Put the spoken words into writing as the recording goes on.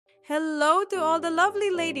Hello to all the lovely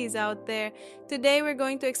ladies out there. Today we're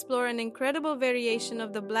going to explore an incredible variation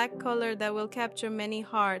of the black color that will capture many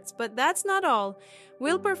hearts. But that's not all.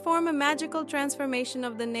 We'll perform a magical transformation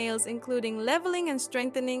of the nails, including leveling and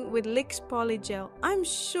strengthening with Lick Polygel. I'm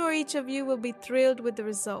sure each of you will be thrilled with the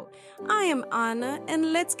result. I am Anna,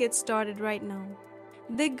 and let's get started right now.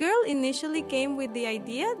 The girl initially came with the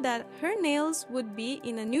idea that her nails would be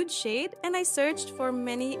in a nude shade, and I searched for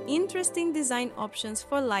many interesting design options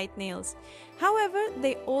for light nails. However,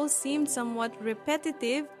 they all seemed somewhat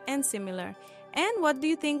repetitive and similar. And what do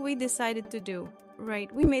you think we decided to do?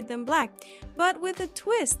 Right, we made them black, but with a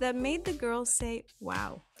twist that made the girl say,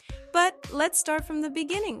 wow. But let's start from the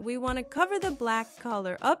beginning. We want to cover the black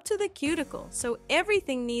color up to the cuticle, so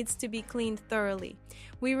everything needs to be cleaned thoroughly.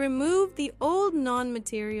 We remove the old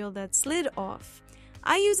non-material that slid off.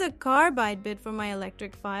 I use a carbide bit for my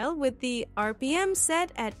electric file with the RPM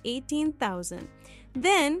set at 18,000.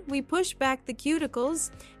 Then we push back the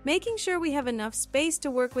cuticles, making sure we have enough space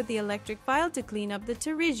to work with the electric file to clean up the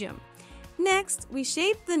pterygium. Next, we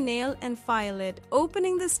shape the nail and file it,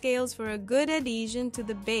 opening the scales for a good adhesion to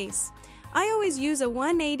the base. I always use a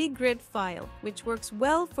 180 grit file, which works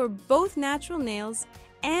well for both natural nails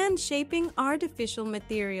and shaping artificial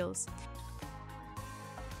materials.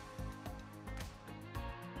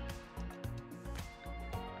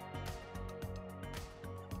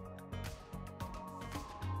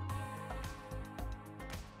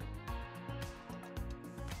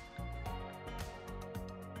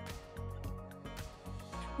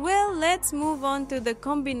 Well, let's move on to the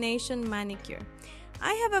combination manicure.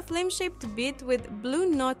 I have a flame-shaped bit with blue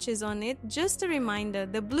notches on it. Just a reminder,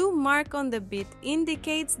 the blue mark on the bit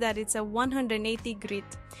indicates that it's a 180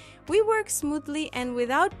 grit. We work smoothly and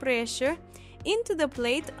without pressure into the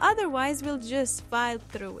plate, otherwise we'll just file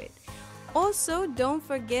through it. Also, don't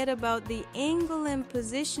forget about the angle and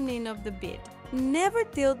positioning of the bit. Never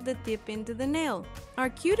tilt the tip into the nail. Our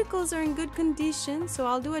cuticles are in good condition, so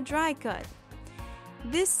I'll do a dry cut.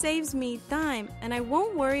 This saves me time and I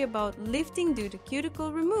won't worry about lifting due to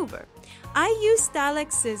cuticle remover. I use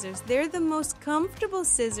Stalex scissors. They're the most comfortable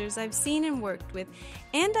scissors I've seen and worked with,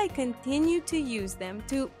 and I continue to use them.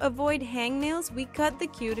 To avoid hangnails, we cut the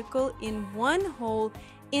cuticle in one whole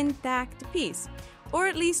intact piece, or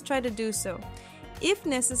at least try to do so. If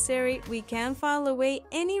necessary, we can file away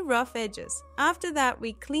any rough edges. After that,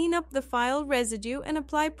 we clean up the file residue and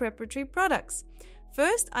apply preparatory products.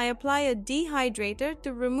 First, I apply a dehydrator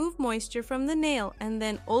to remove moisture from the nail, and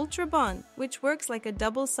then Ultra Bond, which works like a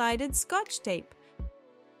double-sided Scotch tape.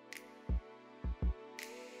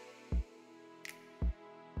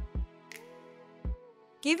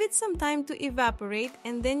 Give it some time to evaporate,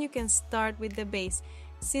 and then you can start with the base.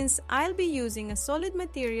 Since I'll be using a solid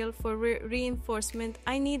material for reinforcement,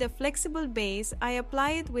 I need a flexible base. I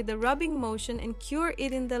apply it with a rubbing motion and cure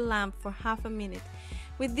it in the lamp for half a minute.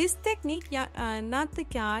 With this technique,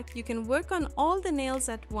 you can work on all the nails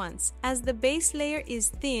at once, as the base layer is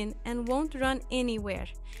thin and won't run anywhere.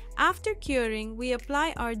 After curing, we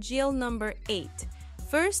apply our gel number 8.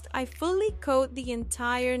 First, I fully coat the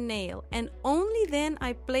entire nail, and only then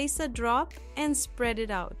I place a drop and spread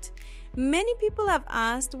it out. Many people have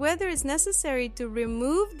asked whether it's necessary to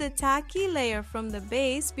remove the tacky layer from the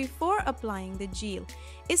base before applying the gel.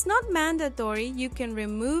 It's not mandatory. You can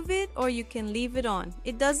remove it or you can leave it on.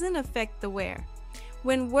 It doesn't affect the wear.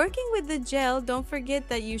 When working with the gel, don't forget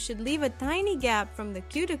that you should leave a tiny gap from the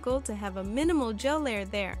cuticle to have a minimal gel layer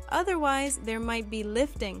there. Otherwise, there might be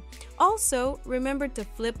lifting. Also, remember to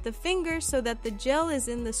flip the finger so that the gel is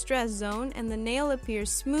in the stress zone and the nail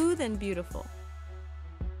appears smooth and beautiful.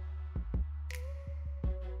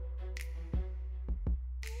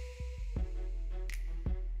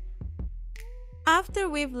 After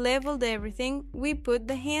we've leveled everything, we put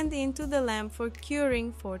the hand into the lamp for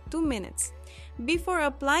curing for 2 minutes. Before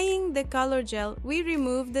applying the color gel, we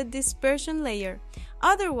remove the dispersion layer.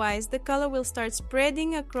 Otherwise, the color will start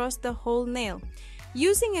spreading across the whole nail.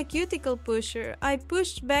 Using a cuticle pusher, I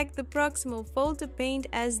pushed back the proximal fold to paint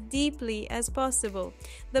as deeply as possible.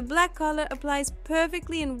 The black color applies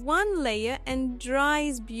perfectly in one layer and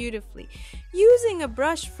dries beautifully. Using a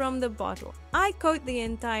brush from the bottle, I coat the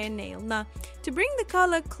entire nail. Now, to bring the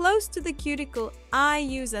color close to the cuticle, I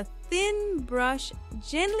use a thin brush,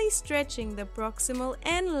 gently stretching the proximal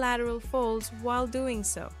and lateral folds while doing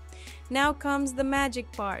so. Now comes the magic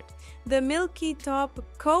part, the Milky top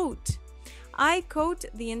coat. I coat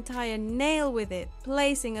the entire nail with it,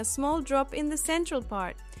 placing a small drop in the central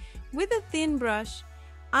part. With a thin brush,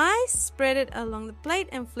 I spread it along the plate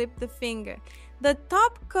and flip the finger. The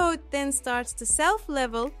top coat then starts to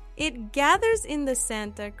self-level. It gathers in the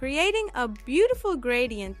center, creating a beautiful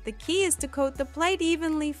gradient. The key is to coat the plate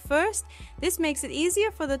evenly first. This makes it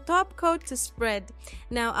easier for the top coat to spread.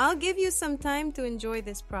 Now I'll give you some time to enjoy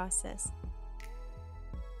this process.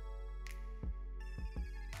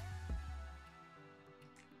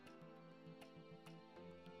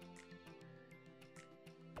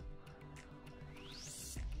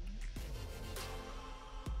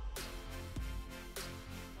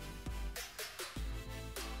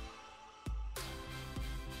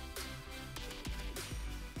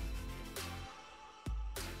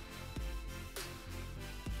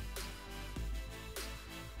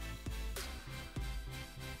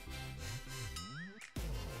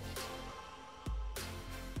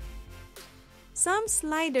 Some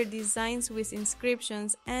slider designs with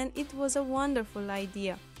inscriptions, and it was a wonderful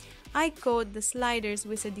idea. I coat the sliders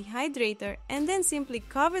with a dehydrator and then simply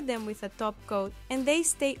cover them with a top coat, and they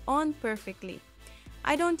stay on perfectly.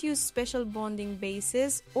 I don't use special bonding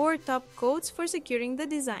bases or top coats for securing the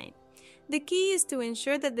design. The key is to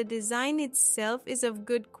ensure that the design itself is of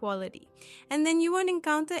good quality, and then you won't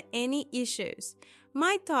encounter any issues.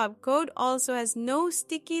 My top coat also has no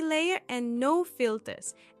sticky layer and no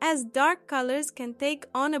filters, as dark colors can take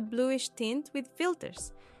on a bluish tint with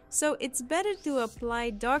filters. So it's better to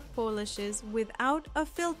apply dark polishes without a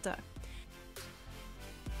filter.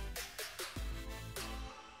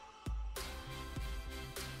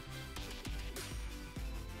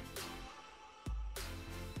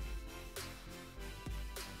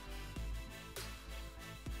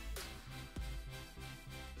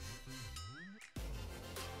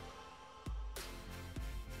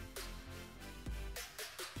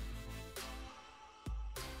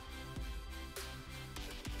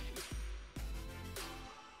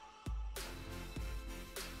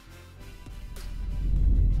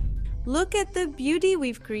 Look at the beauty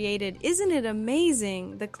we've created. Isn't it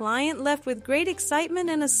amazing? The client left with great excitement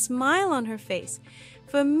and a smile on her face.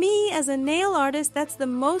 For me, as a nail artist, that's the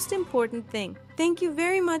most important thing. Thank you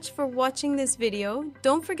very much for watching this video.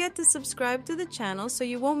 Don't forget to subscribe to the channel so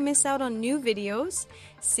you won't miss out on new videos.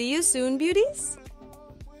 See you soon, beauties!